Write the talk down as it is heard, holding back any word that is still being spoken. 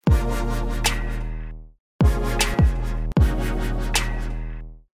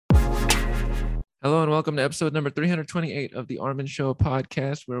Hello and welcome to episode number 328 of the Armin Show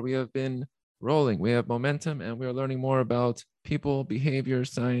podcast, where we have been rolling. We have momentum and we are learning more about people, behavior,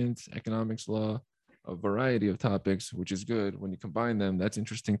 science, economics, law, a variety of topics, which is good. When you combine them, that's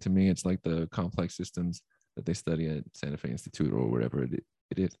interesting to me. It's like the complex systems that they study at Santa Fe Institute or wherever it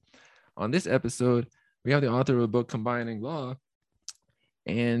is. On this episode, we have the author of a book combining law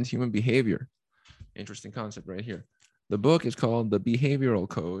and human behavior. Interesting concept right here. The book is called The Behavioral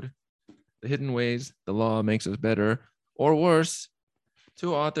Code: The Hidden Ways the Law Makes Us Better or Worse.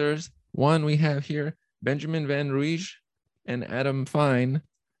 Two authors. One we have here, Benjamin Van Rooij and Adam Fine.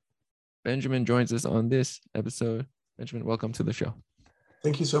 Benjamin joins us on this episode. Benjamin, welcome to the show.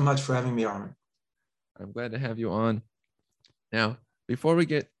 Thank you so much for having me, Armin. I'm glad to have you on. Now, before we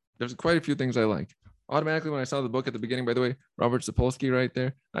get, there's quite a few things I like. Automatically, when I saw the book at the beginning, by the way, Robert Sapolsky right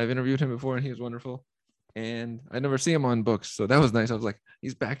there, I've interviewed him before and he was wonderful. And I never see him on books, so that was nice. I was like,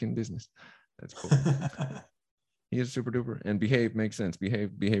 he's back in business. That's cool. He is super duper. And behave makes sense.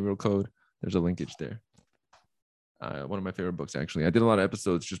 Behavioral code. There's a linkage there. One of my favorite books, actually. I did a lot of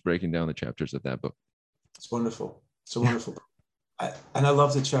episodes just breaking down the chapters of that book. It's wonderful. It's a wonderful book. And I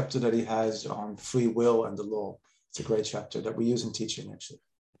love the chapter that he has on free will and the law. It's a great chapter that we use in teaching, actually.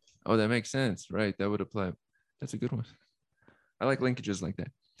 Oh, that makes sense. Right. That would apply. That's a good one. I like linkages like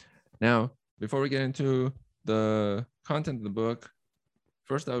that. Now, before we get into the content of the book,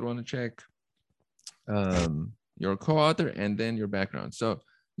 first I would want to check your co-author and then your background. So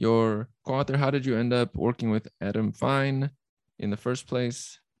your co-author, how did you end up working with Adam Fine in the first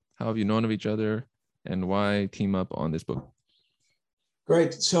place? How have you known of each other and why team up on this book?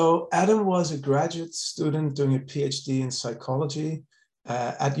 Great. So Adam was a graduate student doing a PhD in psychology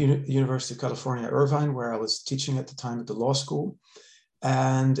at University of California, Irvine, where I was teaching at the time at the law school.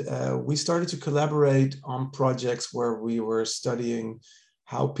 And we started to collaborate on projects where we were studying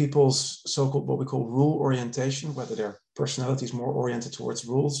how people's so-called what we call rule orientation, whether their personality is more oriented towards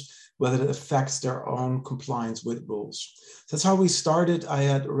rules, whether it affects their own compliance with rules. So that's how we started. I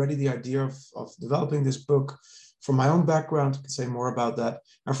had already the idea of developing this book from my own background. I can say more about that.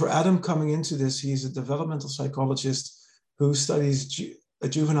 And for Adam coming into this, he's a developmental psychologist who studies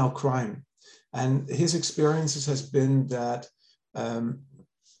juvenile crime. And his experiences has been that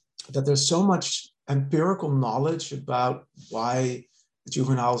that there's so much empirical knowledge about why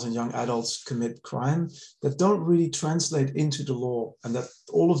juveniles and young adults commit crime that don't really translate into the law, and that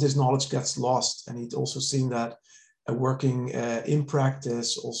all of this knowledge gets lost. And he'd also seen that working in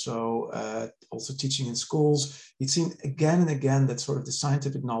practice, also teaching in schools. He'd seen again and again that sort of the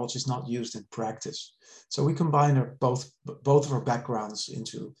scientific knowledge is not used in practice. So we combined both of our backgrounds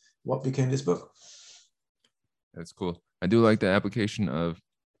into what became this book. That's cool. I do like the application of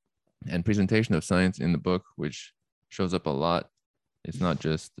and presentation of science in the book, which shows up a lot. It's not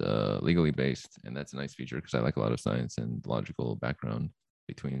just legally based, and that's a nice feature because I like a lot of science and logical background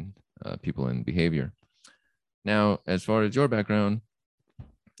between people and behavior. Now, as far as your background,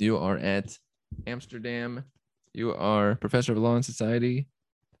 you are at Amsterdam. You are professor of law and society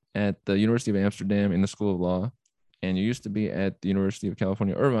at the University of Amsterdam in the School of Law, and you used to be at the University of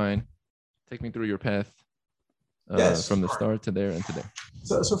California, Irvine. Take me through your path Yes, from the start to there and today.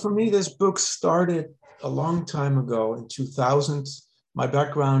 So for me, this book started a long time ago in 2000. My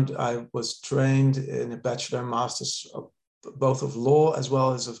background, I was trained in a bachelor and master's of both of law as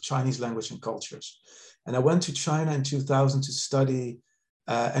well as of Chinese language and cultures. And I went to China in 2000 to study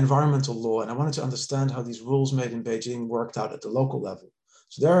environmental law. And I wanted to understand how these rules made in Beijing worked out at the local level.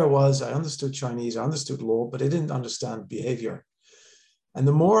 So there I was, I understood Chinese, I understood law, but I didn't understand behavior. And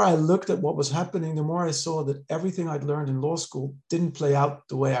the more I looked at what was happening, the more I saw that everything I'd learned in law school didn't play out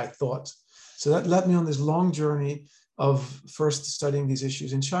the way I thought. So that led me on this long journey of first studying these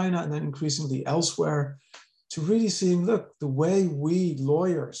issues in China and then increasingly elsewhere, to really seeing, look, the way we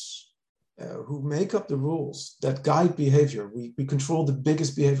lawyers who make up the rules that guide behavior, we control the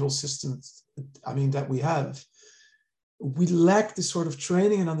biggest behavioral systems, that we have. We lack this sort of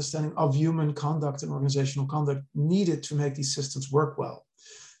training and understanding of human conduct and organizational conduct needed to make these systems work well.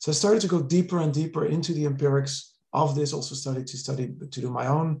 So I started to go deeper and deeper into the empirics of this, also started to do my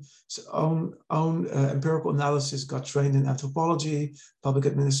own empirical analysis, got trained in anthropology, public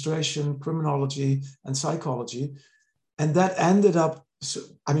administration, criminology, and psychology. And that ended up,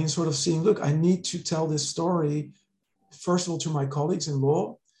 sort of seeing, look, I need to tell this story, first of all, to my colleagues in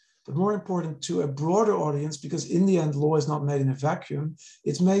law, but more important, to a broader audience, because in the end, law is not made in a vacuum.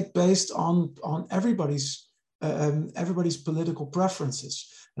 It's made based on everybody's political preferences.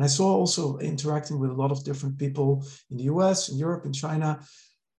 And I saw also interacting with a lot of different people in the US, in Europe, in China,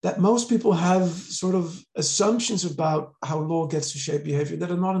 that most people have sort of assumptions about how law gets to shape behavior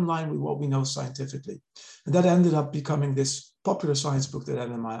that are not in line with what we know scientifically. And that ended up becoming this popular science book that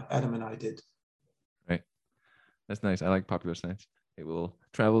Adam and I did. Right. That's nice. I like popular science. It will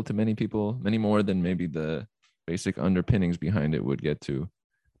travel to many people, many more than maybe the basic underpinnings behind it would get to,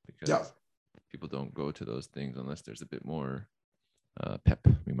 because people don't go to those things unless there's a bit more pep,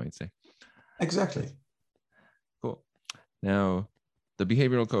 we might say. Exactly. Cool. Now, the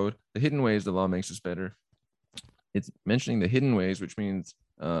behavioral code, the hidden ways the law makes us better. It's mentioning the hidden ways, which means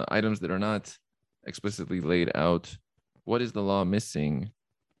items that are not explicitly laid out. What is the law missing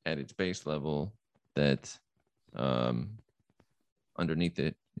at its base level that underneath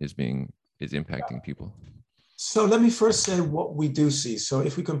it is impacting people? So let me first say what we do see. So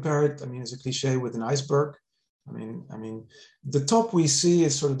if we compare it, I mean, as a cliche with an iceberg, I mean, the top we see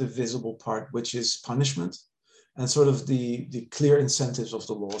is sort of the visible part, which is punishment and sort of the clear incentives of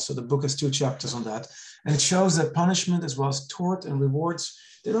the law. So the book has 2 chapters on that. And it shows that punishment as well as tort and rewards,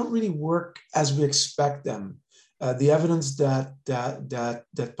 they don't really work as we expect them. The evidence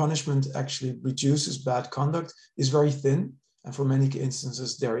that punishment actually reduces bad conduct is very thin. And for many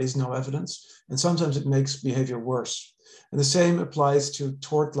instances, there is no evidence. And sometimes it makes behavior worse. And the same applies to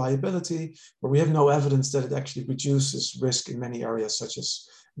tort liability, where we have no evidence that it actually reduces risk in many areas, such as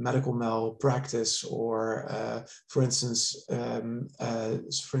medical malpractice or, for instance,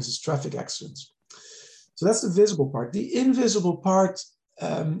 traffic accidents. So that's the visible part. The invisible part,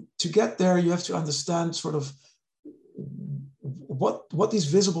 to get there, you have to understand sort of what these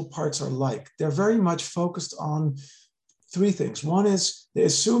visible parts are like. They're very much focused on 3 things. One is they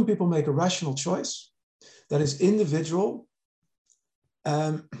assume people make a rational choice that is individual,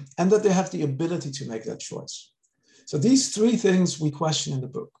 and that they have the ability to make that choice. So these 3 things we question in the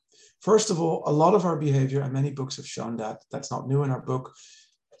book. First of all, a lot of our behavior, and many books have shown that, that's not new in our book,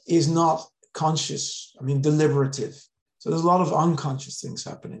 is not conscious, deliberative. So there's a lot of unconscious things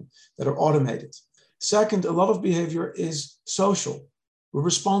happening that are automated. Second, a lot of behavior is social. We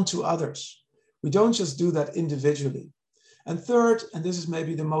respond to others. We don't just do that individually. And third, and this is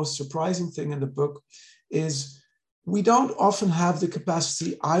maybe the most surprising thing in the book, is we don't often have the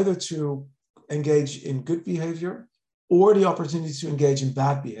capacity either to engage in good behavior or the opportunity to engage in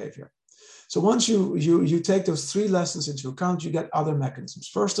bad behavior. So once you take those 3 lessons into account, you get other mechanisms.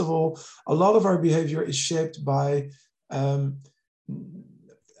 First of all, a lot of our behavior is shaped by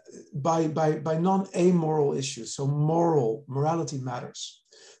non-amoral issues. So morality matters.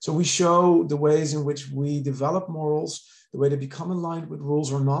 So we show the ways in which we develop morals, the way they become aligned with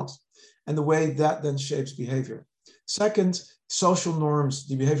rules or not, and the way that then shapes behavior. Second, social norms,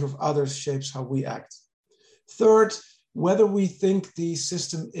 the behavior of others shapes how we act. Third, whether we think the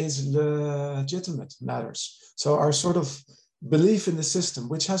system is legitimate matters. So our sort of belief in the system,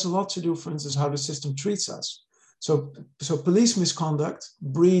 which has a lot to do, for instance, how the system treats us. So police misconduct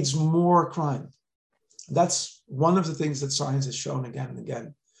breeds more crime. That's one of the things that science has shown again and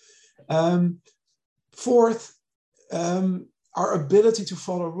again. Fourth, our ability to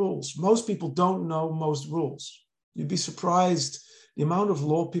follow rules. Most people don't know most rules. You'd be surprised the amount of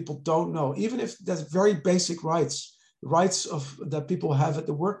law people don't know, even if that's very basic rights that people have at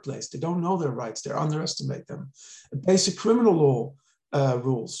the workplace. They don't know their rights. They underestimate them. Basic criminal law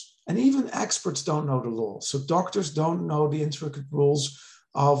rules. And even experts don't know the law. So doctors don't know the intricate rules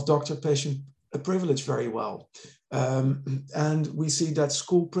of doctor-patient privilege very well. And we see that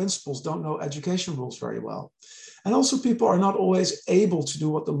school principals don't know education rules very well. And also people are not always able to do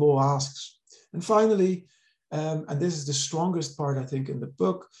what the law asks. And finally, and this is the strongest part, I think, in the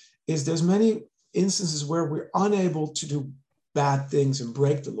book, is there's many instances where we're unable to do bad things and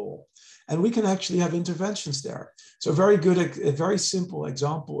break the law. And we can actually have interventions there. So a very simple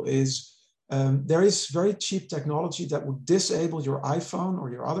example is there is very cheap technology that would disable your iPhone or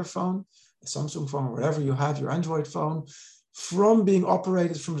your other phone, a Samsung phone, or whatever you have, your Android phone, from being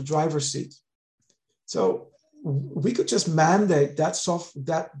operated from the driver's seat. So we could just mandate that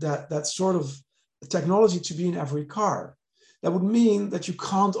sort of technology to be in every car. That would mean that you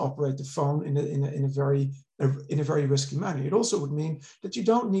can't operate the phone in a very risky manner. It also would mean that you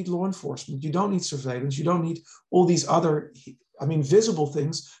don't need law enforcement, you don't need surveillance, you don't need all these other, visible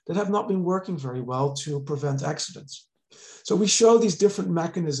things that have not been working very well to prevent accidents. So we show these different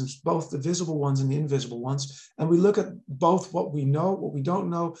mechanisms, both the visible ones and the invisible ones, and we look at both what we know, what we don't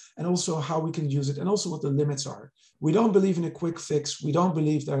know, and also how we can use it, and also what the limits are. We don't believe in a quick fix. We don't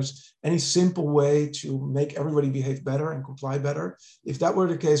believe there's any simple way to make everybody behave better and comply better. If that were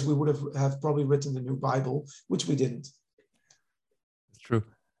the case, we would have probably written the new Bible, which we didn't. It's true.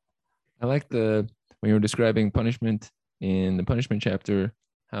 I like when you were describing punishment in the punishment chapter,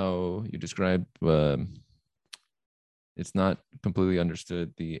 how you describe it's not completely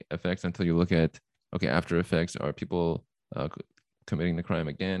understood the effects until you look at, okay, after effects. Are people committing the crime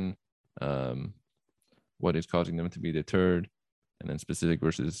again? What is causing them to be deterred? And then specific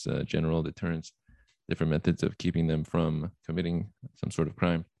versus general deterrence, different methods of keeping them from committing some sort of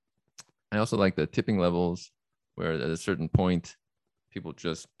crime. I also like the tipping levels, where at a certain point, people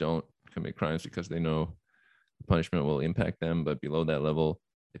just don't commit crimes because they know the punishment will impact them, but below that level,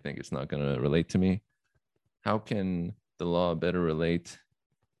 they think it's not going to relate to me. How can the law better relate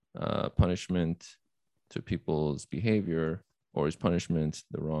punishment to people's behavior, or is punishment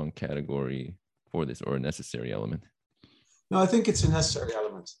the wrong category for this, or a necessary element? No, I think it's a necessary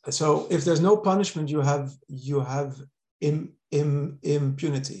element. So if there's no punishment, you have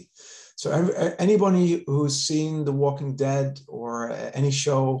impunity. So anybody who's seen The Walking Dead or any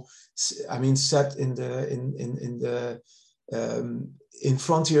show, I mean, set in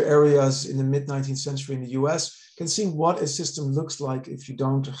frontier areas in the mid-19th century in the US, can see what a system looks like if you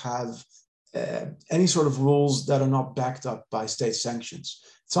don't have any sort of rules that are not backed up by state sanctions.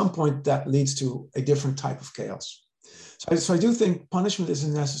 At some point, that leads to a different type of chaos. So I do think punishment is a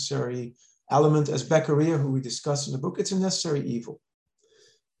necessary element. As Beccaria, who we discuss in the book, it's a necessary evil.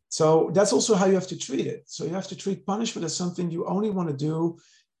 So that's also how you have to treat it. So you have to treat punishment as something you only want to do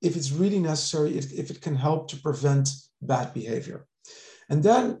if it's really necessary, if it can help to prevent bad behavior. And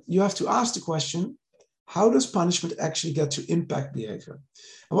then you have to ask the question, how does punishment actually get to impact behavior?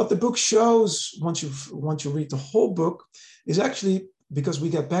 And what the book shows, once you read the whole book, is actually, because we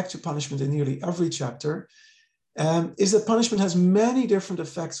get back to punishment in nearly every chapter, is that punishment has many different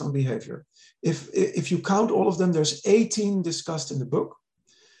effects on behavior. If you count all of them, there's 18 discussed in the book.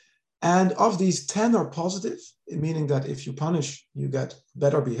 And of these, 10 are positive, meaning that if you punish, you get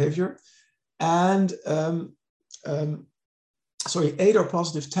better behavior. And 8 are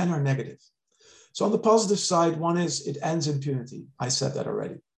positive, 10 are negative. So on the positive side, one is it ends impunity. I said that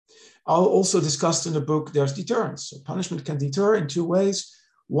already. I'll also discuss in the book, there's deterrence. So punishment can deter in 2 ways.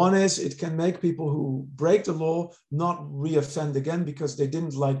 One is it can make people who break the law not reoffend again because they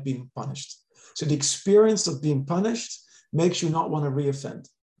didn't like being punished. So the experience of being punished makes you not want to reoffend.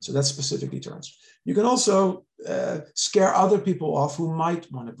 So that's specific deterrence. You can also scare other people off who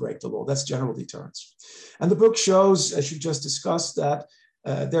might want to break the law. That's general deterrence. And the book shows, as you just discussed, that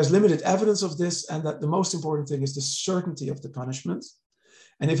there's limited evidence of this, and that the most important thing is the certainty of the punishment.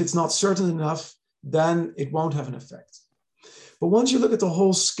 And if it's not certain enough, then it won't have an effect. But once you look at the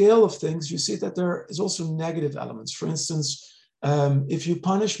whole scale of things, you see that there is also negative elements. For instance, if you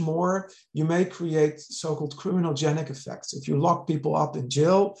punish more, you may create so-called criminogenic effects. If you lock people up in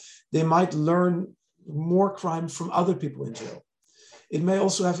jail, they might learn more crime from other people in jail. It may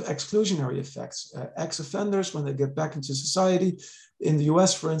also have exclusionary effects. Ex-offenders, when they get back into society, in the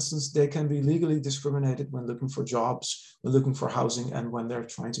US, for instance, they can be legally discriminated when looking for jobs, when looking for housing, and when they're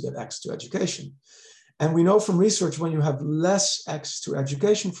trying to get access to education. And we know from research, when you have less access to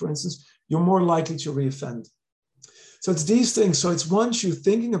education, for instance, you're more likely to reoffend. So it's these things. So it's once you're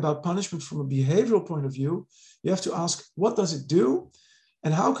thinking about punishment from a behavioral point of view, you have to ask, what does it do?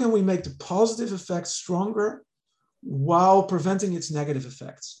 And how can we make the positive effects stronger while preventing its negative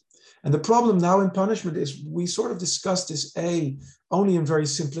effects? And the problem now in punishment is we sort of discuss this only in very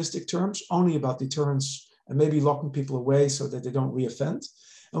simplistic terms, only about deterrence and maybe locking people away so that they don't reoffend.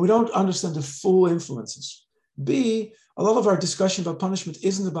 And we don't understand the full influences. B, a lot of our discussion about punishment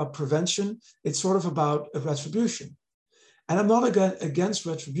isn't about prevention. It's sort of about a retribution. And I'm not against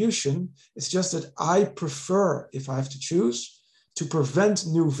retribution. It's just that I prefer, if I have to choose, to prevent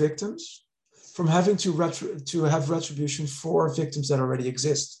new victims from having to have retribution for victims that already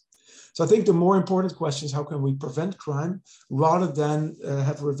exist. So I think the more important question is how can we prevent crime rather than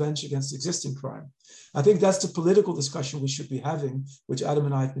have revenge against existing crime? I think that's the political discussion we should be having, which Adam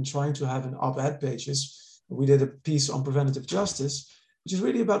and I have been trying to have in op-ed pages. We did a piece on preventative justice, which is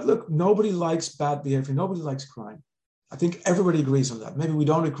really about, look, nobody likes bad behavior. Nobody likes crime. I think everybody agrees on that. Maybe we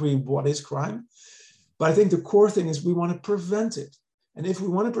don't agree what is crime, but I think the core thing is we want to prevent it. And if we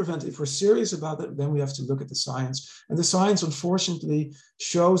want to prevent it, if we're serious about it, then we have to look at the science. And the science, unfortunately,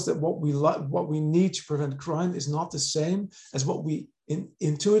 shows that what we need to prevent crime is not the same as what we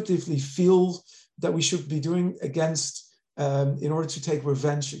intuitively feel that we should be doing against in order to take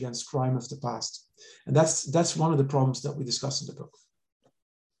revenge against crime of the past. And that's one of the problems that we discuss in the book.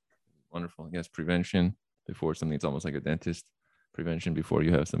 Wonderful. Yes, prevention before something that's almost like a dentist. Prevention before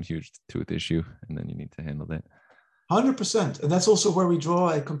you have some huge tooth issue, and then you need to handle that. 100%. And that's also where we draw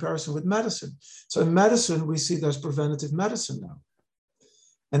a comparison with medicine. So in medicine, we see there's preventative medicine now.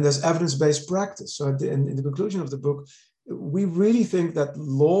 And there's evidence-based practice. So in the conclusion of the book, we really think that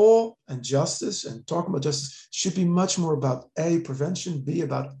law and justice and talking about justice should be much more about A, prevention, B,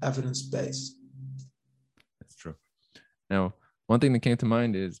 about evidence-based. That's true. Now, one thing that came to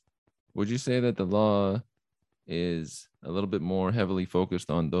mind is, would you say that the law is a little bit more heavily focused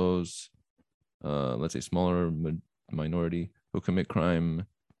on those, let's say, smaller minority who commit crime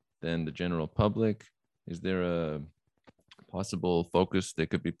than the general public? Is there a possible focus they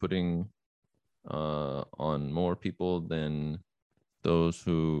could be putting on more people than those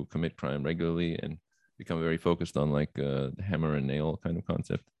who commit crime regularly and become very focused on like the hammer and nail kind of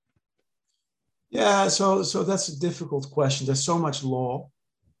concept? Yeah, so that's a difficult question. There's so much law.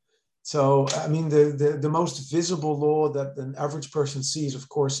 So, I mean, the most visible law that an average person sees, of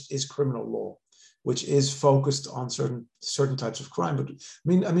course, is criminal law, which is focused on certain types of crime. But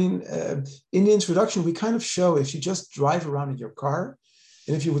in the introduction, we kind of show if you just drive around in your car,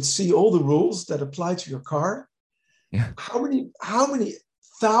 and if you would see all the rules that apply to your car, Yeah. how many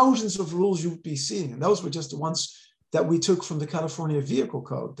thousands of rules you would be seeing, and those were just the ones that we took from the California Vehicle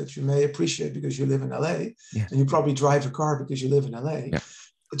Code that you may appreciate because you live in LA, Yeah. and you probably drive a car because you live in LA. Yeah.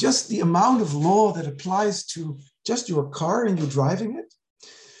 Just the amount of law that applies to just your car and you driving it.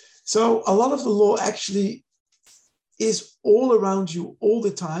 So a lot of the law actually is all around you all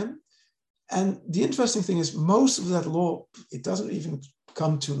the time. And the interesting thing is most of that law, it doesn't even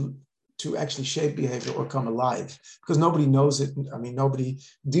come to actually shape behavior or come alive because nobody knows it. I mean, nobody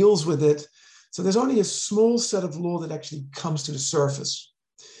deals with it. So there's only a small set of law that actually comes to the surface.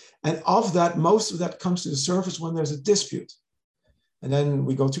 And of that, most of that comes to the surface when there's a dispute. And then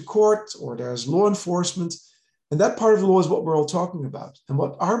we go to court or there's law enforcement. And that part of the law is what we're all talking about. And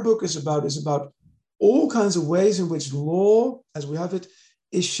what our book is about all kinds of ways in which law, as we have it,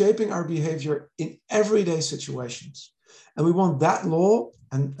 is shaping our behavior in everyday situations. And we want that law,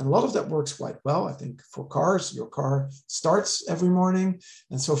 and a lot of that works quite well. I think for cars, your car starts every morning,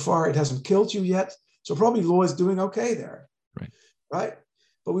 and so far it hasn't killed you yet. So probably law is doing okay there, right?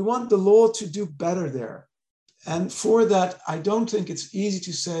 But we want the law to do better there. And for that, I don't think it's easy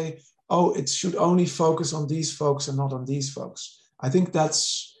to say, oh, it should only focus on these folks and not on these folks. I think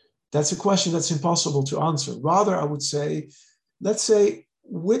that's a question that's impossible to answer. Rather, I would say, let's say,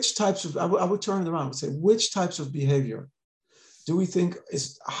 which types of, I would turn it around, I would say, which types of behavior do we think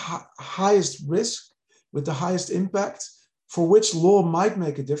is highest risk with the highest impact, for which law might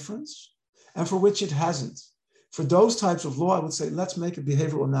make a difference, and for which it hasn't? For those types of law, I would say, let's make a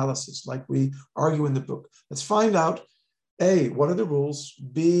behavioral analysis like we argue in the book. Let's find out, A, what are the rules?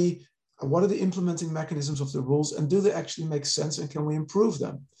 B, what are the implementing mechanisms of the rules? And do they actually make sense and can we improve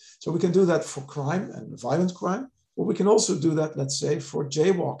them? So we can do that for crime and violent crime, or we can also do that, let's say, for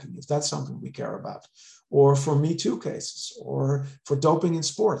jaywalking, if that's something we care about, or for Me Too cases, or for doping in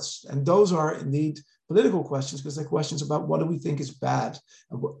sports. And those are indeed political questions because they're questions about what do we think is bad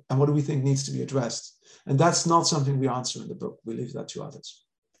and what do we think needs to be addressed. And that's not something we answer in the book. We leave that to others.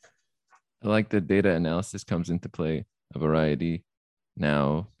 I like that data analysis comes into play a variety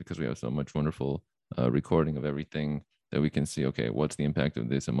now because we have so much wonderful recording of everything that we can see, okay, what's the impact of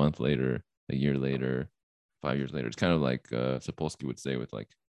this a month later, a year later, 5 years later? It's kind of like Sapolsky would say with like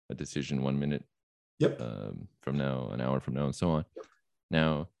a decision 1 minute from now, an hour from now, and so on.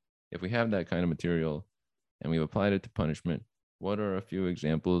 Now, if we have that kind of material and we've applied it to punishment, what are a few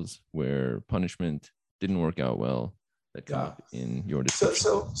examples where punishment didn't work out well that come up in your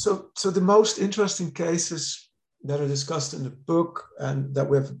description? So the most interesting cases that are discussed in the book and that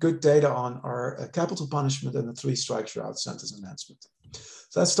we have good data on are capital punishment and the 3 strikes you're out sentence enhancement.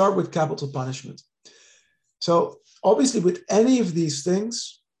 So let's start with capital punishment. So obviously with any of these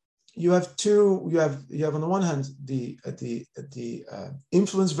things, you have on the one hand the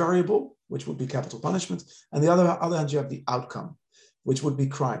influence variable, which would be capital punishment, and the other hand you have the outcome, which would be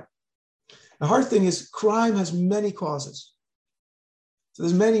crime. The hard thing is crime has many causes. So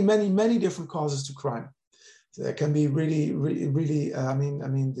there's many different causes to crime. So there can be really the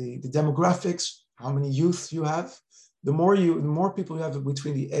demographics, how many youth you have. The more people you have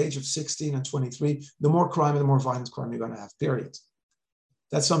between the age of 16 and 23, the more crime and the more violent crime you're going to have, period.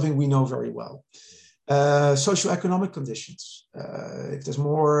 That's something we know very well. Socioeconomic conditions. If there's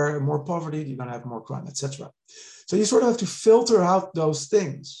more poverty, you're going to have more crime, etc. So you sort of have to filter out those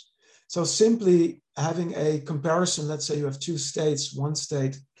things. So simply having a comparison, let's say you have 2 states, one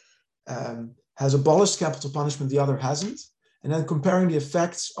state has abolished capital punishment, the other hasn't, and then comparing the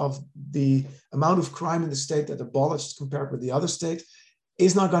effects of the amount of crime in the state that abolished compared with the other state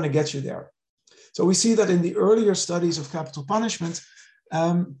is not going to get you there. So we see that in the earlier studies of capital punishment,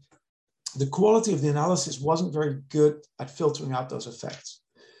 the quality of the analysis wasn't very good at filtering out those effects.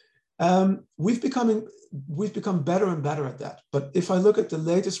 We've become better and better at that. But if I look at the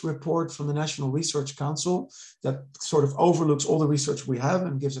latest report from the National Research Council that sort of overlooks all the research we have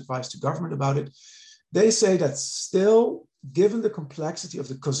and gives advice to government about it, they say that still, given the complexity of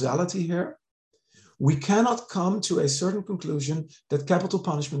the causality here, we cannot come to a certain conclusion that capital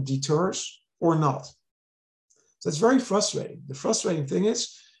punishment deters or not. So it's very frustrating. The frustrating thing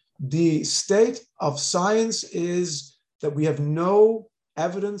is the state of science is that we have no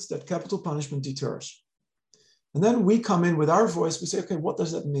evidence that capital punishment deters. And then we come in with our voice, we say, okay, what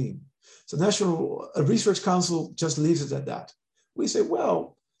does that mean? So the National Research Council just leaves it at that. We say,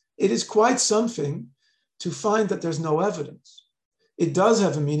 well, it is quite something to find that there's no evidence. It does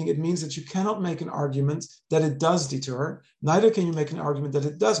have a meaning. It means that you cannot make an argument that it does deter, neither can you make an argument that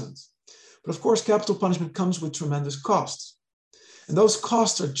it doesn't. But of course, capital punishment comes with tremendous costs. And those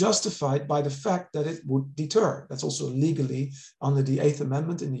costs are justified by the fact that it would deter. That's also legally under the Eighth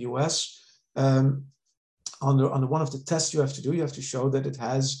Amendment in the US. Under one of the tests you have to do, you have to show that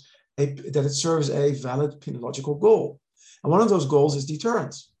that it serves a valid penological goal. And one of those goals is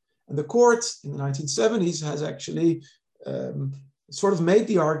deterrence. And the court in the 1970s has actually sort of made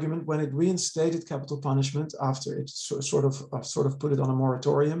the argument when it reinstated capital punishment after it sort of put it on a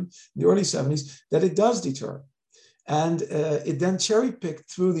moratorium in the early 70s, that it does deter. And it then cherry-picked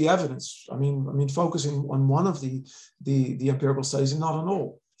through the evidence. I mean, focusing on one of the empirical studies and not on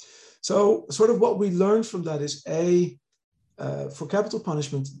all. So sort of what we learned from that is for capital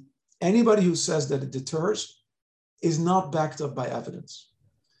punishment, anybody who says that it deters is not backed up by evidence.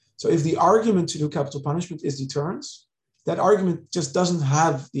 So if the argument to do capital punishment is deterrence, that argument just doesn't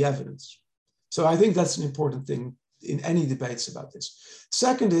have the evidence. So I think that's an important thing in any debates about this.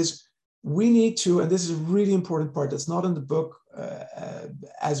 Second is, we need to, and this is a really important part that's not in the book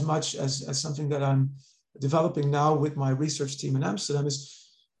as much as something that I'm developing now with my research team in Amsterdam, is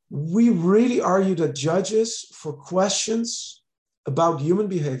we really argue that judges for questions about human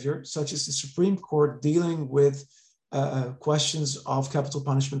behavior, such as the Supreme Court dealing with questions of capital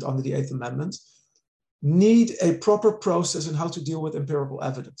punishment under the Eighth Amendment, need a proper process in how to deal with empirical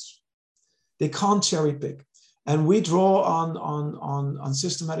evidence. They can't cherry pick. And we draw on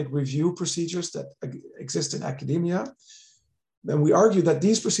systematic review procedures that exist in academia. And we argue that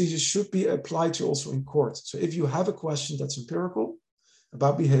these procedures should be applied to also in court. So if you have a question that's empirical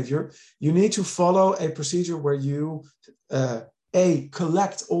about behavior, you need to follow a procedure where you,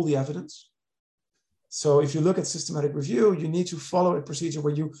 collect all the evidence. So if you look at systematic review, you need to follow a procedure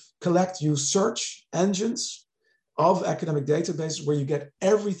where you search engines of academic databases where you get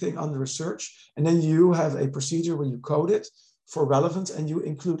everything under a search, and then you have a procedure where you code it for relevance and you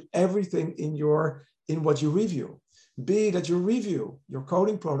include everything in what you review. Be that your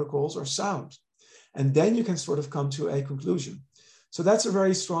coding protocols are sound, and then you can sort of come to a conclusion. So that's a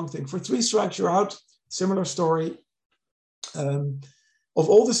very strong thing. For 3 strikes, you're out. Similar story. Of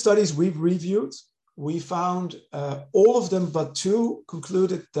all the studies we've reviewed, we found all of them but 2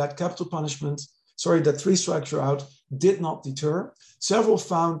 concluded that that 3 strikes you're out did not deter. Several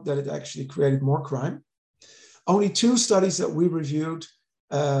found that it actually created more crime. Only 2 studies that we reviewed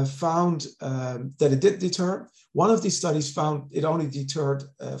found that it did deter. One of these studies found it only deterred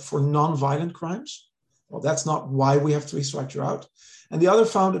for non-violent crimes. Well, that's not why we have 3 strikes you're out. And the other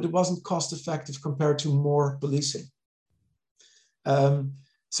found that it wasn't cost effective compared to more policing.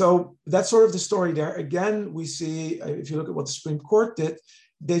 So that's sort of the story there. Again, we see, if you look at what the Supreme Court did,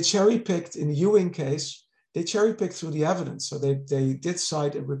 they cherry-picked, in the Ewing case, they cherry-picked through the evidence. So they did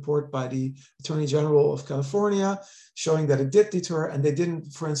cite a report by the Attorney General of California showing that it did deter, and they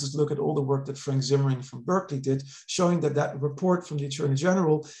didn't, for instance, look at all the work that Frank Zimmering from Berkeley did, showing that that report from the Attorney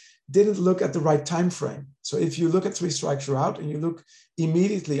General didn't look at the right time frame. So if you look at 3 strikes you're out and you look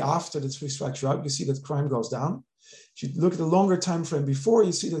immediately after the 3 strikes you're out, you see that crime goes down. If you look at the longer time frame before,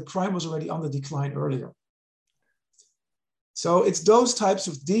 you see that crime was already on the decline earlier. So it's those types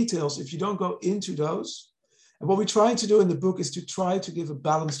of details, if you don't go into those. And what we try to do in the book is to try to give a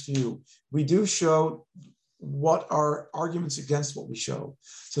balanced view. We do show what are arguments against what we show.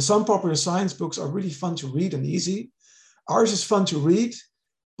 So some popular science books are really fun to read and easy. Ours is fun to read,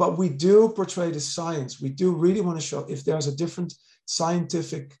 but we do portray the science. We do really want to show if there's a different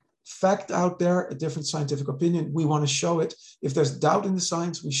scientific fact out there, a different scientific opinion, we want to show it. If there's doubt in the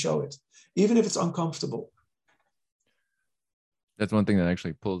science, we show it, even if it's uncomfortable. That's one thing that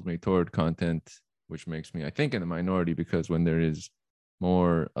actually pulls me toward content, which makes me, I think, in the minority, because when there is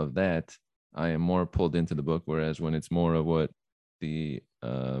more of that, I am more pulled into the book. Whereas when it's more of what the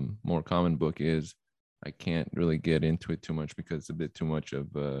more common book is, I can't really get into it too much because it's a bit too much of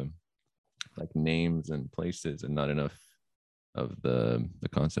like names and places and not enough of the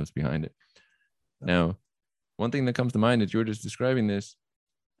concepts behind it. Now, one thing that comes to mind is you were just describing this.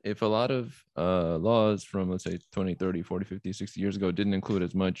 If a lot of laws from, let's say, 20, 30, 40, 50, 60 years ago didn't include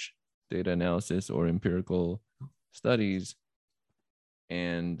as much data analysis or empirical studies,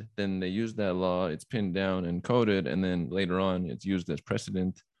 and then they use that law, it's pinned down and coded, and then later on it's used as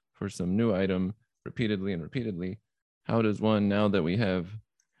precedent for some new item repeatedly and repeatedly. How does one, now that we have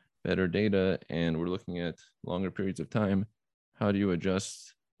better data and we're looking at longer periods of time, how do you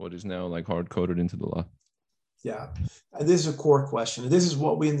adjust what is now like hard coded into the law? Yeah, and this is a core question. And this is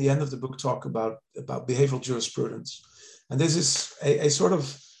what we in the end of the book talk about behavioral jurisprudence. And this is a sort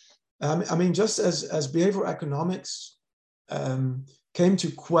of, I mean, just as behavioral economics came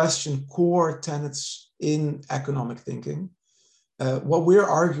to question core tenets in economic thinking, what we're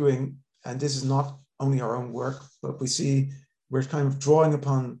arguing, and this is not only our own work, but we see we're kind of drawing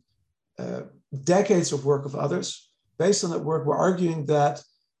upon decades of work of others. Based on that work, we're arguing that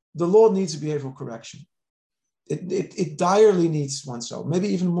the law needs a behavioral correction. It direly needs one, so maybe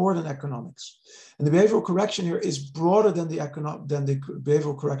even more than economics. And the behavioral correction here is broader than the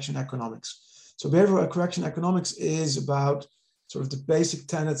behavioral correction economics. So behavioral correction economics is about sort of the basic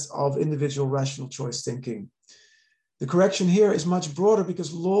tenets of individual rational choice thinking. The correction here is much broader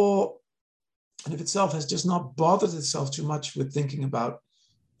because law in of itself has just not bothered itself too much with thinking about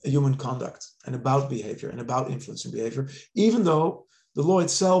human conduct and about behavior and about influencing behavior, even though the law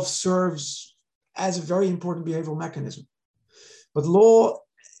itself serves as a very important behavioral mechanism. But law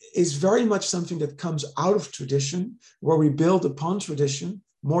is very much something that comes out of tradition, where we build upon tradition,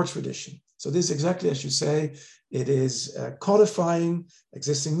 more tradition. So this is exactly as you say, it is codifying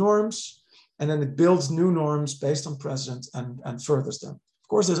existing norms, and then it builds new norms based on precedent and furthers them. Of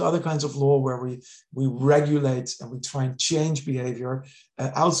course, there's other kinds of law where we regulate and we try and change behavior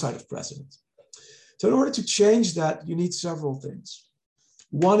outside of precedent. So in order to change that, you need several things.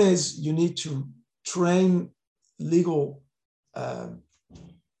 One is you need to train legal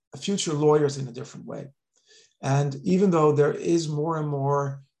future lawyers in a different way. And even though there is more and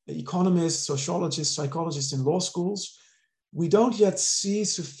more economists, sociologists, psychologists in law schools, we don't yet see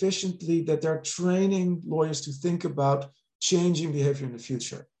sufficiently that they're training lawyers to think about changing behavior in the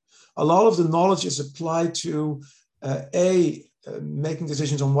future. A lot of the knowledge is applied to making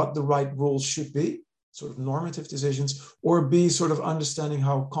decisions on what the right rules should be, sort of normative decisions, or B, sort of understanding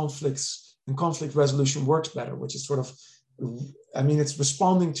how conflicts and conflict resolution works better, which is sort of, I mean, it's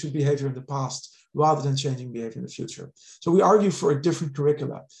responding to behavior in the past rather than changing behavior in the future. So we argue for a different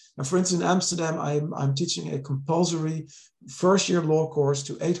curricula. And for instance, in Amsterdam, I'm teaching a compulsory first-year law course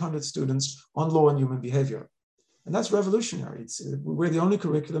to 800 students on law and human behavior. And that's revolutionary. We're the only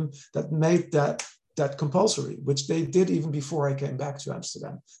curriculum that made that compulsory, which they did even before I came back to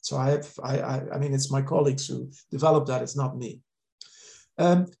Amsterdam. So I mean, it's my colleagues who developed that, it's not me.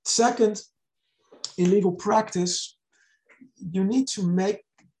 Second, in legal practice, you need to make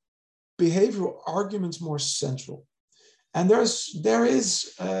behavioral arguments more central. And there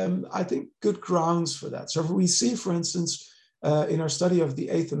is, I think, good grounds for that. So we see, for instance, in our study of the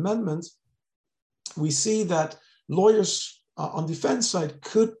Eighth Amendment, we see that lawyers on defense side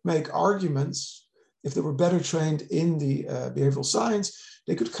could make arguments, if they were better trained in the behavioral science,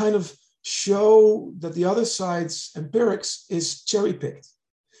 they could kind of show that the other side's empirics is cherry-picked.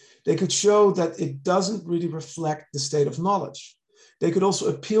 They could show that it doesn't really reflect the state of knowledge. They could also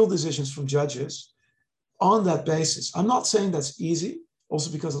appeal decisions from judges on that basis. I'm not saying that's easy,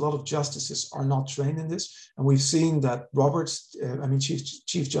 also because a lot of justices are not trained in this. And we've seen that Roberts,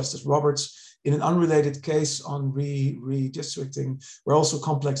 Chief Justice Roberts, in an unrelated case on redistricting, where also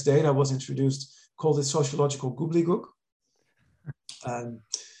complex data was introduced, called it sociological gobbledygook.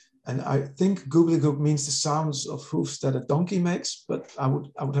 And I think gobbledygook means the sounds of hoofs that a donkey makes, but I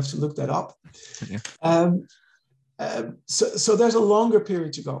would have to look that up. Yeah. So there's a longer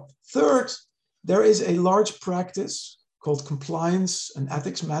period to go. Third, there is a large practice called compliance and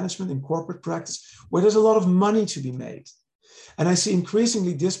ethics management in corporate practice, where there's a lot of money to be made. And I see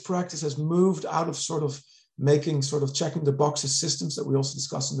increasingly this practice has moved out of sort of making sort of checking the boxes systems that we also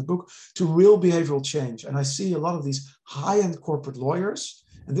discuss in the book to real behavioral change. And I see a lot of these high-end corporate lawyers,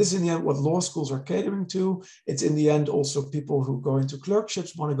 and this is in the end what law schools are catering to. It's in the end also people who go into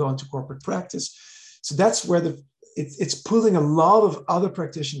clerkships want to go into corporate practice. So that's where it's pulling a lot of other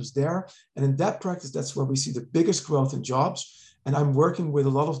practitioners there. And in that practice, that's where we see the biggest growth in jobs. And I'm working with a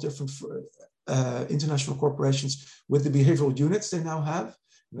lot of different international corporations with the behavioral units they now have.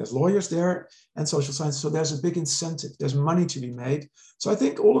 And there's lawyers there and social science. So there's a big incentive. There's money to be made. So I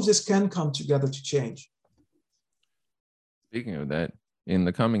think all of this can come together to change. Speaking of that, in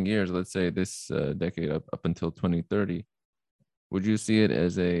the coming years, let's say this decade up until 2030, would you see it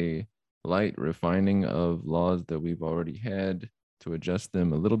as a light refining of laws that we've already had to adjust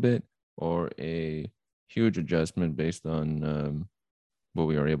them a little bit, or a huge adjustment based on what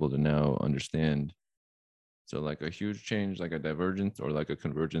we are able to now understand? So like a huge change, like a divergence, or like a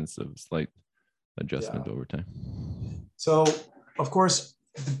convergence of slight adjustment Yeah. over time? So, of course,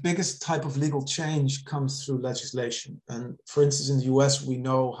 the biggest type of legal change comes through legislation. And for instance, in the US, we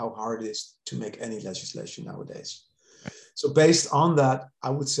know how hard it is to make any legislation nowadays. So based on that, I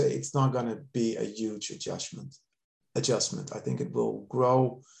would say it's not going to be a huge adjustment. I think it will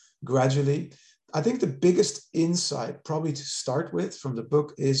grow gradually. I think the biggest insight, probably to start with from the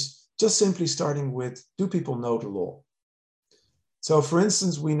book, is just simply starting with, do people know the law? So for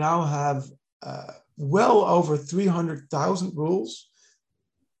instance, we now have well over 300,000 rules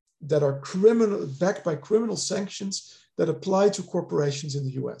that are backed by criminal sanctions that apply to corporations in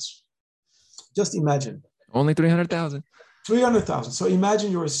the US. Just imagine. Only 300,000. 300,000. So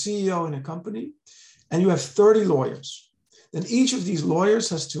imagine you're a CEO in a company and you have 30 lawyers. Then each of these lawyers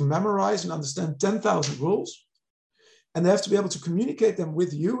has to memorize and understand 10,000 rules. And they have to be able to communicate them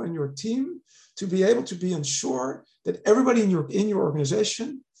with you and your team to be able to be ensured that everybody in your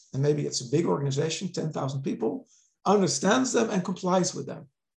organization, and maybe it's a big organization, 10,000 people, understands them and complies with them.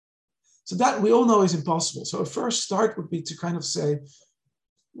 So that we all know is impossible. So a first start would be to kind of say,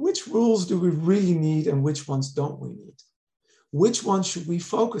 which rules do we really need and which ones don't we need? Which ones should we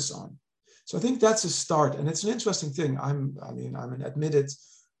focus on? So I think that's a start. And it's an interesting thing. I'm an admitted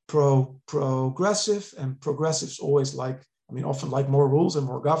progressive, and progressives always often like more rules and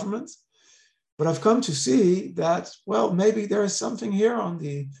more government. But I've come to see that, well, maybe there is something here on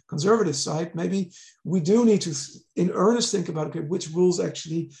the conservative side. Maybe we do need to, in earnest, think about, okay, which rules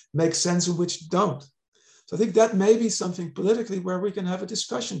actually make sense and which don't. So I think that may be something politically where we can have a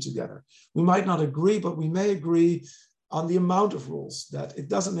discussion together. We might not agree, but we may agree on the amount of rules, that it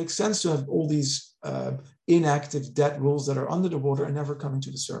doesn't make sense to have all these inactive dead rules that are under the water and never coming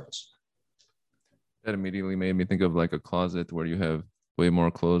to the surface. That immediately made me think of like a closet where you have way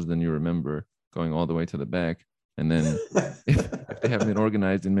more clothes than you remember, going all the way to the back. And then if they haven't been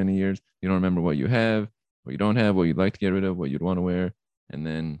organized in many years, you don't remember what you have, what you don't have, what you'd like to get rid of, what you'd want to wear. And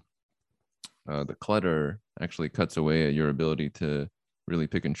then the clutter actually cuts away at your ability to really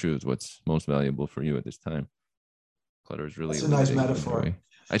pick and choose what's most valuable for you at this time. Clutter is really— That's a nice metaphor.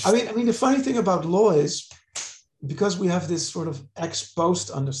 I mean, the funny thing about law is, because we have this sort of ex post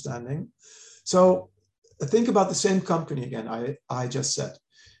understanding. So think about the same company again, I just said.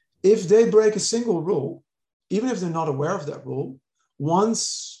 If they break a single rule, even if they're not aware of that rule,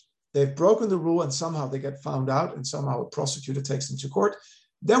 once they've broken the rule and somehow they get found out and somehow a prosecutor takes them to court,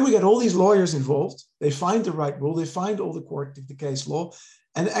 then we get all these lawyers involved. They find the right rule. They find all the case law.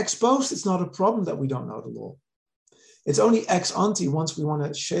 And ex post, it's not a problem that we don't know the law. It's only ex ante, once we want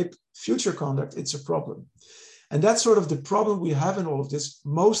to shape future conduct, it's a problem. And that's sort of the problem we have in all of this.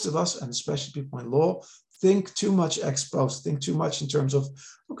 Most of us, and especially people in law, think too much ex post, think too much in terms of,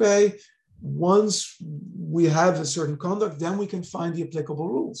 okay, once we have a certain conduct, then we can find the applicable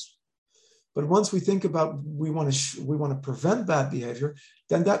rules. But once we think about we want to prevent bad behavior,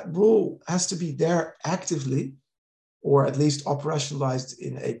 then that rule has to be there actively, or at least operationalized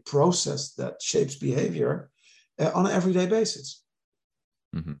in a process that shapes behavior on an everyday basis.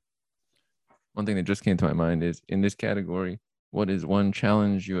 Mm-hmm. One thing that just came to my mind is, in this category, what is one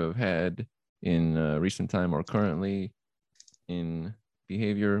challenge you have had in recent time or currently in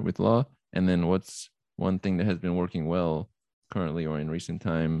behavior with law? And then what's one thing that has been working well currently or in recent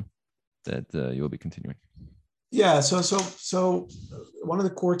time that you'll be continuing? Yeah, so one of the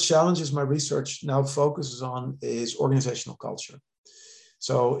core challenges my research now focuses on is organizational culture.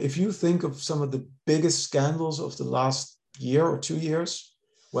 So if you think of some of the biggest scandals of the last year or 2 years,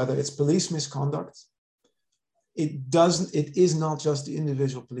 whether it's police misconduct, it is not just the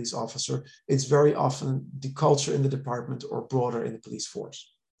individual police officer. It's very often the culture in the department or broader in the police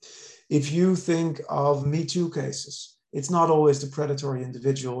force. If you think of Me Too cases, it's not always the predatory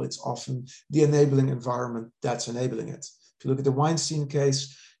individual. It's often the enabling environment that's enabling it. If you look at the Weinstein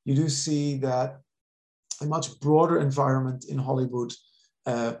case, you do see that a much broader environment in Hollywood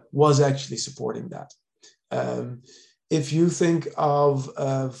was actually supporting that. If you think of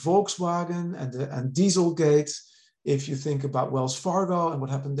Volkswagen and Dieselgate, if you think about Wells Fargo and what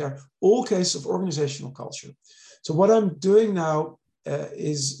happened there, all cases of organizational culture. So what I'm doing now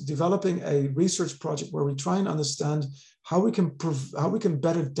is developing a research project where we try and understand how we can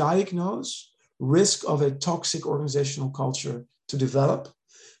better diagnose risk of a toxic organizational culture to develop,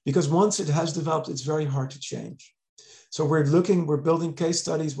 because once it has developed, it's very hard to change. So we're building case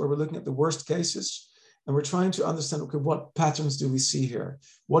studies where we're looking at the worst cases, And we're trying to understand, okay, what patterns do we see here?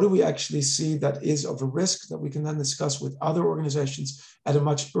 What do we actually see that is of a risk that we can then discuss with other organizations at a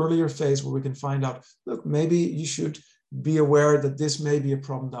much earlier phase where we can find out, look, maybe you should be aware that this may be a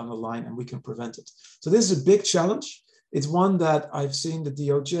problem down the line and we can prevent it. So this is a big challenge. It's one that I've seen the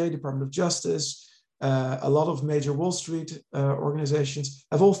DOJ, Department of Justice, a lot of major Wall Street organizations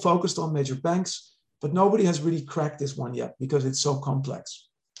have all focused on, major banks, but nobody has really cracked this one yet because it's so complex.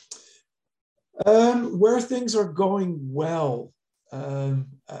 Where things are going well, I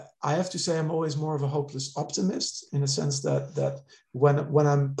have to say I'm always more of a hopeless optimist in a sense that when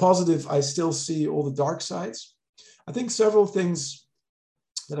I'm positive, I still see all the dark sides. I think several things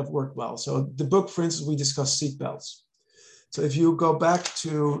that have worked well. So the book, for instance, we discussed seatbelts. So if you go back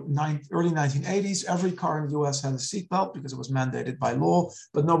to early 1980s, every car in the US had a seatbelt because it was mandated by law,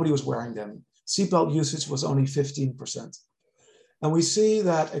 but nobody was wearing them. Seatbelt usage was only 15%. And we see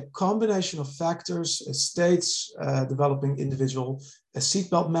that a combination of factors, states developing individual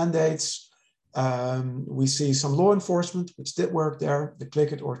seatbelt mandates, we see some law enforcement, which did work there, the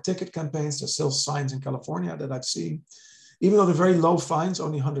click it or ticket campaigns. There's still signs in California that I've seen, even though they're very low fines,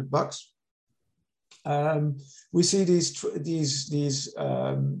 only $100. We see these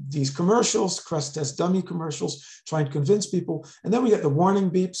commercials, crash test dummy commercials, trying to convince people. And then we get the warning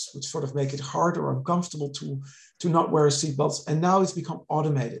beeps, which sort of make it hard or uncomfortable to not wear seatbelts. And now it's become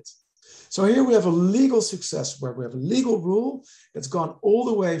automated. So here we have a legal success where we have a legal rule that's gone all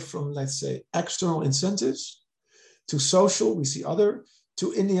the way from, let's say, external incentives to social, we see other,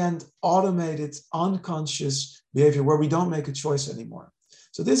 to in the end, automated, unconscious behavior where we don't make a choice anymore.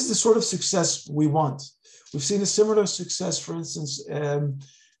 So this is the sort of success we want. We've seen a similar success, for instance,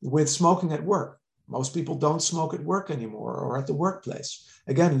 with smoking at work. Most people don't smoke at work anymore or at the workplace.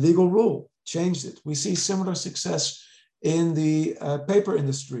 Again, legal rule, changed it. We see similar success in the paper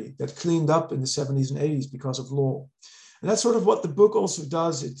industry that cleaned up in the 70s and 80s because of law. And that's sort of what the book also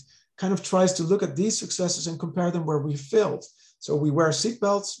does. It kind of tries to look at these successes and compare them where we failed. So we wear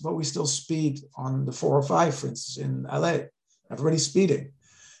seatbelts, but we still speed on the 405, for instance, in LA. Everybody's speeding.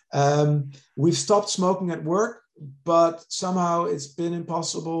 We've stopped smoking at work, but somehow it's been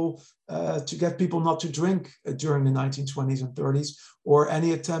impossible to get people not to drink during the 1920s and 30s, or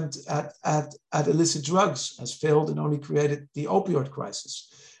any attempt at illicit drugs has failed and only created the opioid crisis.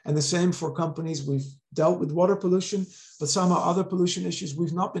 And the same for companies. We've dealt with water pollution, but somehow other pollution issues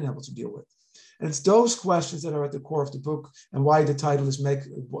we've not been able to deal with. And it's those questions that are at the core of the book and why the title is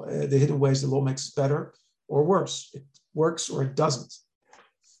The Hidden Ways the Law Makes Us Better or Worse. It works or it doesn't.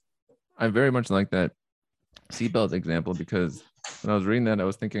 I very much like that seatbelt example because when I was reading that, I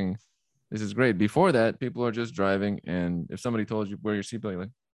was thinking, this is great. Before that, people are just driving, and if somebody told you wear your seatbelt, you're like,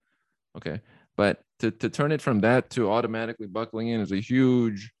 okay. But to turn it from that to automatically buckling in is a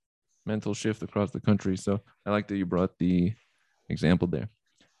huge mental shift across the country. So I like that you brought the example there.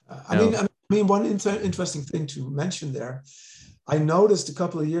 I mean, one interesting thing to mention there, I noticed a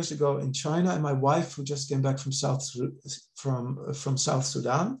couple of years ago in China, and my wife, who just came back from South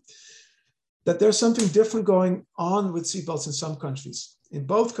Sudan, that there's something different going on with seatbelts in some countries. In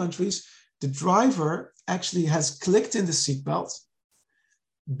both countries, the driver actually has clicked in the seatbelt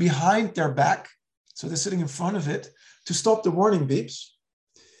behind their back, so they're sitting in front of it, to stop the warning beeps.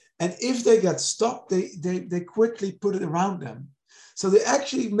 And if they get stopped, they quickly put it around them. So they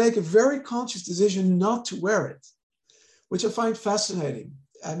actually make a very conscious decision not to wear it, which I find fascinating.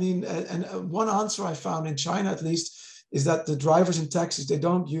 I mean, and one answer I found in China, at least, is that the drivers in taxis, they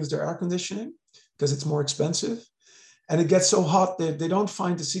don't use their air conditioning because it's more expensive. And it gets so hot, they don't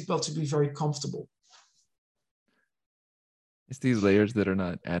find the seatbelt to be very comfortable. It's these layers that are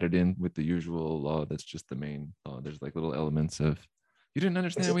not added in with the usual law. That's just the main law. There's like little elements of, you didn't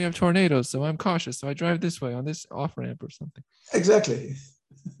understand we have tornadoes, so I'm cautious. So I drive this way on this off-ramp or something. Exactly.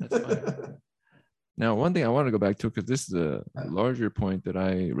 That's fine. Now, one thing I want to go back to, because this is a larger point that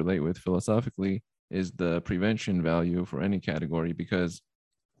I relate with philosophically, is the prevention value for any category, because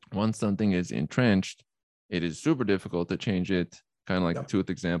once something is entrenched, it is super difficult to change it, kind of like the tooth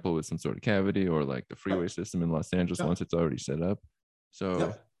example with some sort of cavity, or like the freeway system in Los Angeles once it's already set up.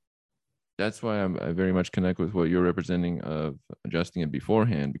 So that's why I very much connect with what you're representing of adjusting it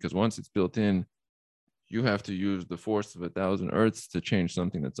beforehand, because once it's built in, you have to use the force of 1,000 Earths to change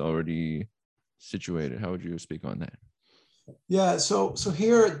something that's already situated. How would you speak on that? Yeah, so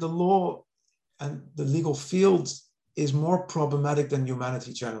here the law and the legal field is more problematic than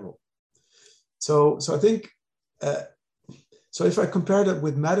humanity general. So I think, so if I compare that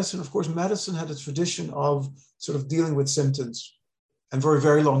with medicine, of course, medicine had a tradition of sort of dealing with symptoms and for a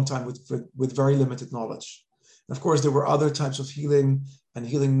very long time with very limited knowledge. And of course, there were other types of healing and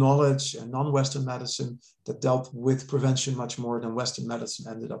healing knowledge and non-Western medicine that dealt with prevention much more than Western medicine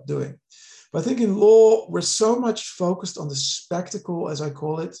ended up doing. But I think in law, we're so much focused on the spectacle, as I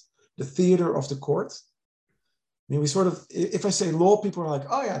call it, the theater of the court. I mean, we sort of, if I say law, people are like,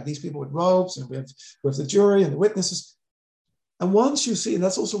 oh yeah, these people with robes, and we have the jury and the witnesses. And once you see, and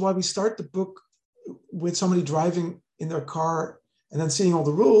that's also why we start the book with somebody driving in their car and then seeing all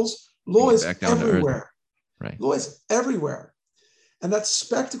the rules, law is everywhere. Right. Law is everywhere. And that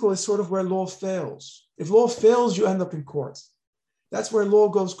spectacle is sort of where law fails. If law fails, you end up in court. That's where law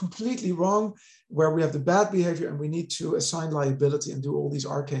goes completely wrong, where we have the bad behavior and we need to assign liability and do all these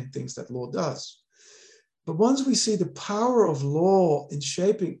arcane things that law does. But once we see the power of law in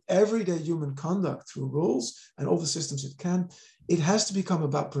shaping everyday human conduct through rules and all the systems it can, it has to become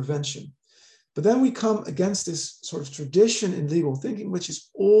about prevention. But then we come against this sort of tradition in legal thinking, which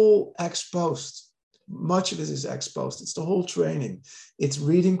is all ex post. Much of it is ex post. It's the whole training. It's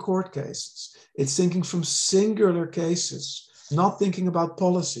reading court cases. It's thinking from singular cases, not thinking about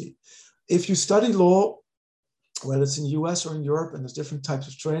policy. If you study law, whether it's in the US or in Europe, and there's different types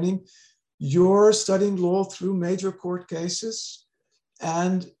of training, you're studying law through major court cases.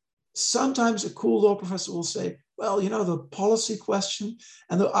 And sometimes a cool law professor will say, well, you know, the policy question,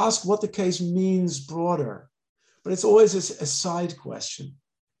 and they'll ask what the case means broader. But it's always a side question.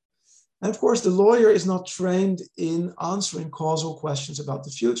 And of course, the lawyer is not trained in answering causal questions about the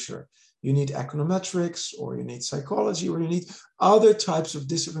future. You need econometrics, or you need psychology, or you need other types of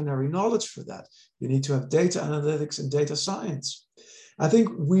disciplinary knowledge for that. You need to have data analytics and data science. I think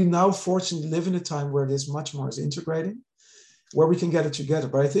we now fortunately live in a time where this much more is integrating, where we can get it together.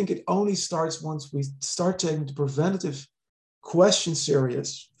 But I think it only starts once we start taking the preventative question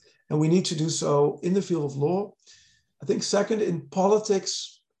serious, and we need to do so in the field of law. I think second, in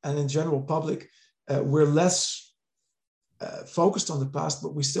politics and in general public, we're less focused on the past,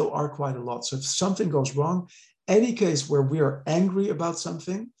 but we still are quite a lot. So if something goes wrong, any case where we are angry about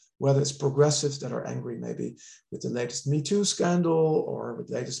something, whether it's progressives that are angry maybe with the latest Me Too scandal or with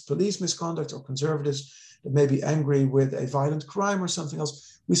the latest police misconduct, or conservatives that may be angry with a violent crime or something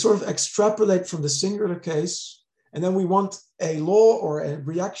else, we sort of extrapolate from the singular case, and then we want a law or a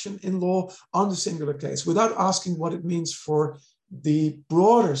reaction in law on the singular case without asking what it means for the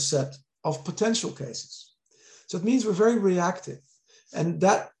broader set of potential cases. So it means we're very reactive, and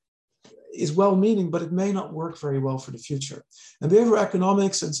that is well-meaning, but it may not work very well for the future. And behavioral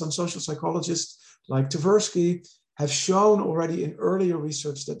economics and some social psychologists like Tversky have shown already in earlier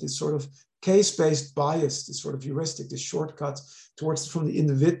research that this sort of case-based bias, this sort of heuristic, this shortcut towards from the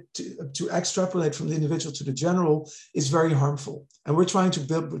individual to extrapolate from the individual to the general is very harmful. And we're trying to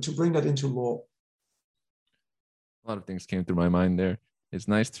bring that into law. A lot of things came through my mind there. It's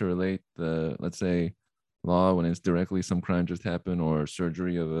nice to relate the, let's say, law when it's directly some crime just happened, or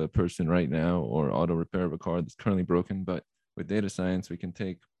surgery of a person right now, or auto repair of a car that's currently broken. But with data science, we can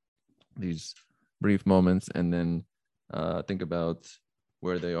take these brief moments and then think about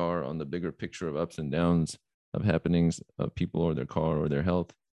where they are on the bigger picture of ups and downs of happenings of people or their car or their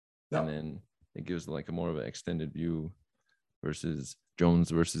health. Yeah. And then it gives like a more of an extended view versus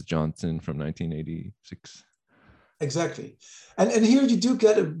Jones versus Johnson from 1986. Exactly. And here you do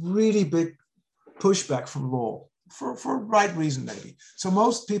get a really big pushback from law for right reason, maybe. So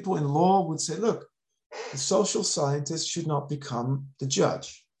most people in law would say, look, the social scientist should not become the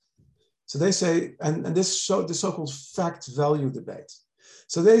judge. So they say, and this the so-called fact value debate.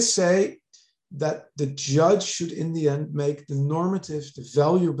 So they say that the judge should in the end make the normative, the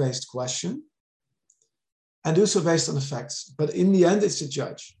value-based question, and do so based on the facts. But in the end, it's the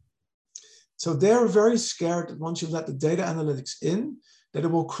judge. So they're very scared that once you let the data analytics in, that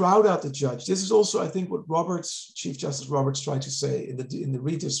it will crowd out the judge. This is also, I think, what Chief Justice Roberts tried to say in the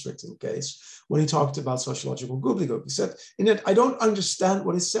redistricting case when he talked about sociological gobbledygook. He said, in it, I don't understand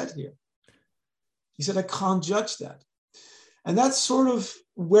what is said here. He said, I can't judge that. And that's sort of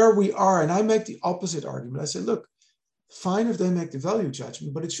where we are. And I make the opposite argument. I say, look, fine if they make the value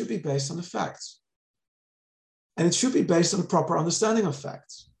judgment, but it should be based on the facts. And it should be based on a proper understanding of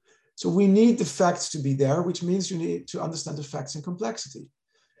facts. So we need the facts to be there, which means you need to understand the facts in complexity.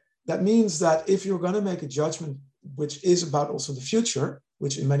 That means that if you're going to make a judgment, which is about also the future,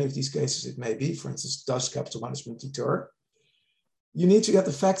 which in many of these cases it may be, for instance, does capital management deter? You need to get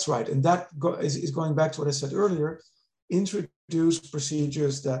the facts right. And that is going back to what I said earlier, introduce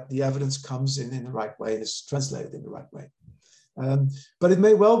procedures that the evidence comes in the right way, and is translated in the right way. But it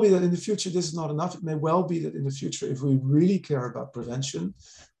may well be that in the future, this is not enough. It may well be that in the future, if we really care about prevention,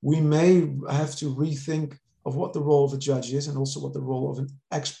 we may have to rethink of what the role of a judge is, and also what the role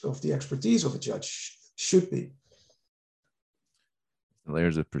of the expertise of a judge should be.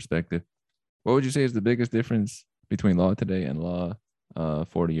 layers of perspective. What would you say is the biggest difference between law today and law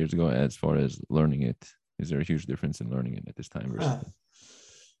 40 years ago as far as learning it? Is there a huge difference in learning it at this time versus then?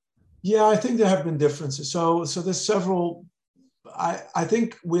 Yeah, I think there have been differences. So there's several. I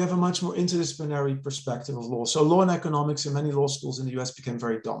think we have a much more interdisciplinary perspective of law. So law and economics in many law schools in the US became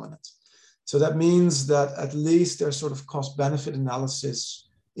very dominant. So that means that at least there's sort of cost benefit analysis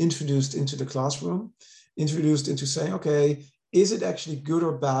introduced into the classroom, introduced into saying, okay, is it actually good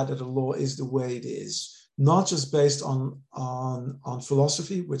or bad that a law is the way it is? Not just based on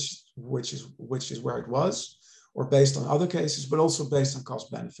philosophy, which is where it was, or based on other cases, but also based on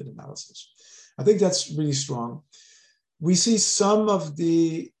cost benefit analysis. I think that's really strong. We see some of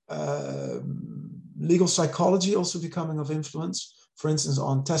the legal psychology also becoming of influence, for instance,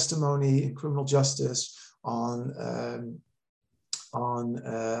 on testimony in criminal justice, on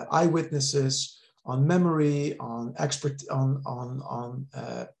eyewitnesses, on memory, on expert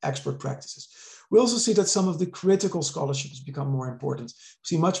practices. We also see that some of the critical scholarship has become more important. We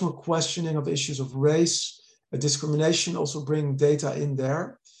see much more questioning of issues of race, discrimination, also bring data in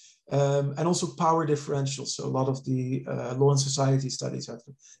there. And also power differentials. So a lot of the law and society studies have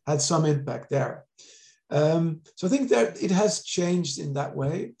had some impact there. So I think that it has changed in that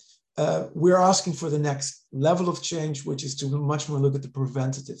way. We're asking for the next level of change, which is to much more look at the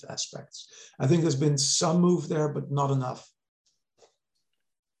preventative aspects. I think there's been some move there, but not enough.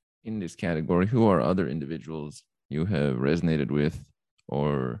 In this category, who are other individuals you have resonated with,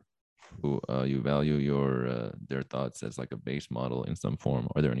 or who you value their thoughts as like a base model in some form?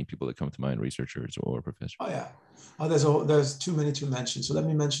 Are there any people that come to mind, researchers or professors? Oh yeah, there's too many to mention. So let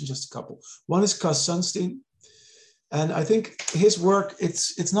me mention just a couple. One is Cass Sunstein, and I think his work,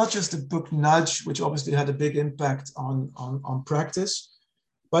 it's not just the book Nudge, which obviously had a big impact on practice,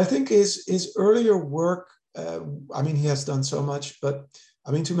 but I think his earlier work. I mean, he has done so much, but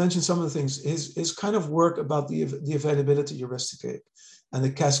I mean, to mention some of the things, his kind of work about the availability heuristic and the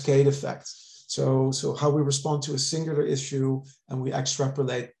cascade effect. So how we respond to a singular issue and we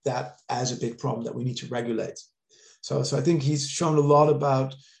extrapolate that as a big problem that we need to regulate. So I think he's shown a lot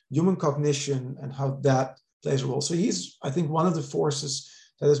about human cognition and how that plays a role. So he's, I think, one of the forces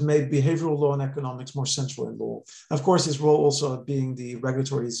that has made behavioral law and economics more central in law. And of course, his role also being the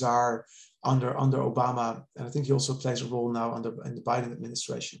regulatory czar under Obama, and I think he also plays a role now in the Biden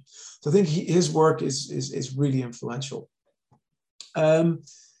administration. So I think his work is really influential.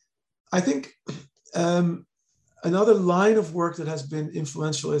 I think another line of work that has been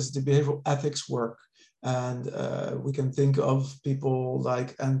influential is the behavioral ethics work. And we can think of people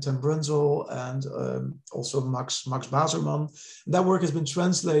like Anton Brunzel and also Max Baserman. That work has been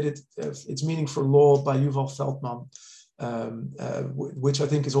translated, its meaning for law, by Yuval Feldman, which I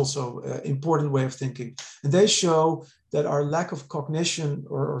think is also an important way of thinking. And they show that our lack of cognition,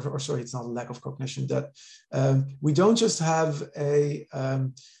 or sorry, it's not a lack of cognition, that we don't just have a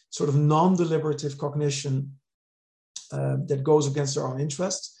sort of non-deliberative cognition that goes against our own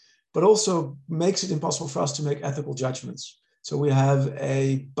interests, but also makes it impossible for us to make ethical judgments. So we have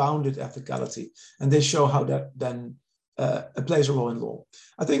a bounded ethicality, and they show how that then plays a role in law.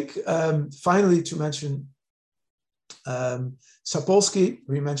 I think finally to mention Sapolsky,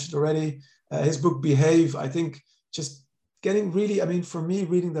 we mentioned already, his book Behave, I think just getting really, I mean, for me,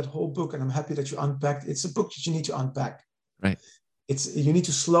 reading that whole book, and I'm happy that you unpacked, it's a book that you need to unpack. Right. You need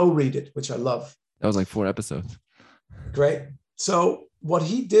to slow read it, which I love. That was like 4 episodes. Great. So what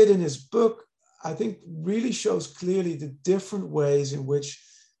he did in his book, I think really shows clearly the different ways in which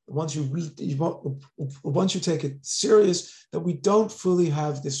once you take it serious, that we don't fully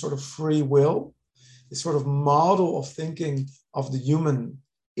have this sort of free will, this sort of model of thinking of the human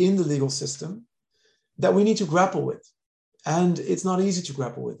in the legal system that we need to grapple with. And it's not easy to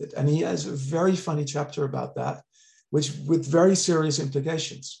grapple with it. And he has a very funny chapter about that, which with very serious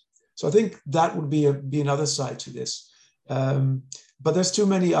implications. So I think that would be another side to this. But there's too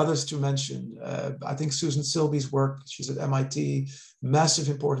many others to mention. I think Susan Silby's work, she's at MIT, massive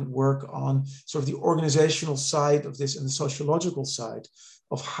important work on sort of the organizational side of this and the sociological side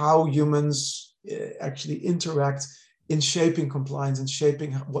of how humans actually interact in shaping compliance and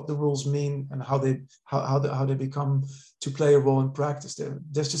shaping what the rules mean and how they become to play a role in practice.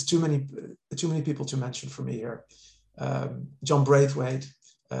 There's just too many people to mention for me here. John Braithwaite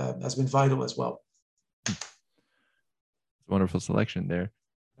has been vital as well. Wonderful selection there.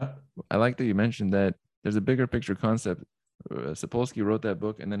 I like that you mentioned that there's a bigger picture concept. Sapolsky wrote that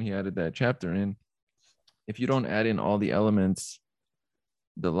book and then he added that chapter in. If you don't add in all the elements,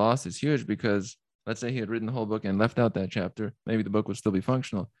 the loss is huge, because let's say he had written the whole book and left out that chapter, maybe the book would still be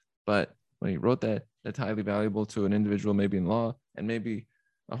functional. But when he wrote that, that's highly valuable to an individual, maybe in law, and maybe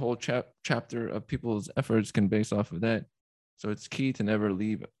a whole chapter of people's efforts can base off of that. So it's key to never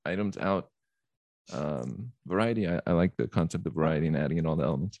leave items out. Variety, I like the concept of variety and adding in all the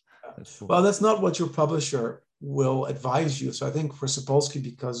elements. That's cool. Well, that's not what your publisher will advise you. So I think for Sapolsky,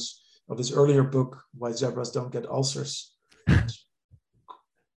 because of his earlier book, Why Zebras Don't Get Ulcers,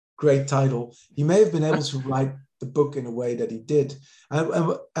 great title, he may have been able to write the book in a way that he did. And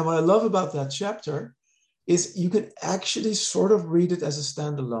what I love about that chapter is you can actually sort of read it as a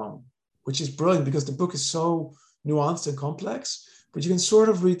standalone, which is brilliant because the book is so nuanced and complex, but you can sort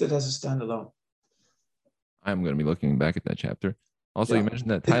of read it as a standalone. I'm going to be looking back at that chapter. Also, you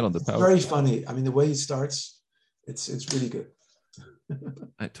mentioned that title, It's very funny. I mean, the way he starts, it's really good.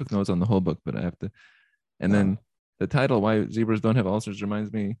 I took notes on the whole book, but I have to. And then the title, Why Zebras Don't Have Ulcers,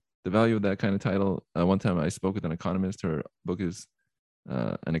 reminds me the value of that kind of title. One time I spoke with an economist. Her book is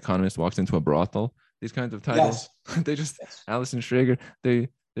An Economist Walks into a Brothel. These kinds of titles, yes. They just, yes. Alison Schrager, they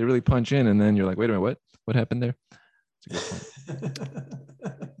really punch in, and then you're like, wait a minute, what happened there? It's a good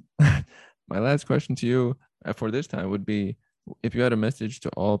point. My last question to you for this time would be, if you had a message to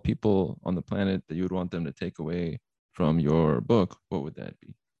all people on the planet that you would want them to take away from your book, what would that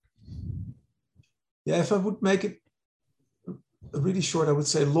be? Yeah, if I would make it really short, I would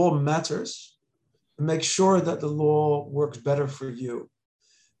say law matters. Make sure that the law works better for you.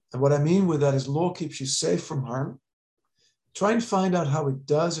 And what I mean with that is law keeps you safe from harm. Try and find out how it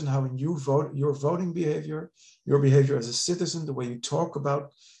does and how you vote, your voting behavior, your behavior as a citizen, the way you talk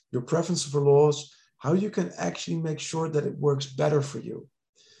about your preference for laws, how you can actually make sure that it works better for you.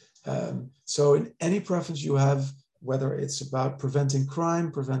 So in any preference you have, whether it's about preventing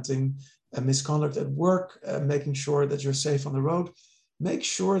crime, preventing misconduct at work, making sure that you're safe on the road, make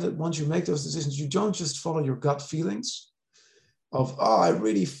sure that once you make those decisions, you don't just follow your gut feelings of, oh, I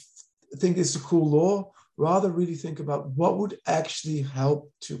really think it's a cool law. Rather, really think about what would actually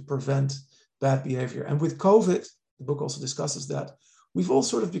help to prevent bad behavior. And with COVID, the book also discusses that, we've all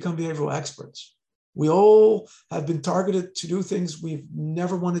sort of become behavioral experts. We all have been targeted to do things we've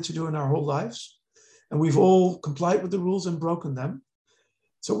never wanted to do in our whole lives. And we've all complied with the rules and broken them.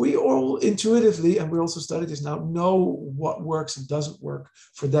 So we all intuitively, and we also study this now, know what works and doesn't work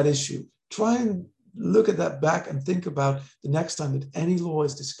for that issue. Try and look at that back and think about the next time that any law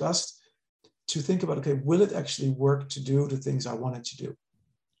is discussed, to think about, okay, will it actually work to do the things I want it to do?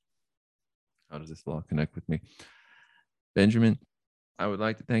 How does this law connect with me? Benjamin, I would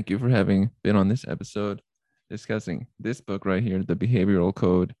like to thank you for having been on this episode discussing this book right here, The Behavioral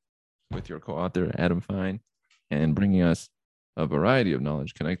Code, with your co-author, Adam Fine, and bringing us a variety of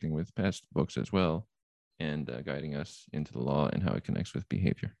knowledge, connecting with past books as well, and guiding us into the law and how it connects with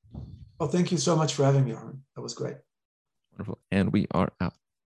behavior. Well, thank you so much for having me, Aaron. That was great. Wonderful. And we are out.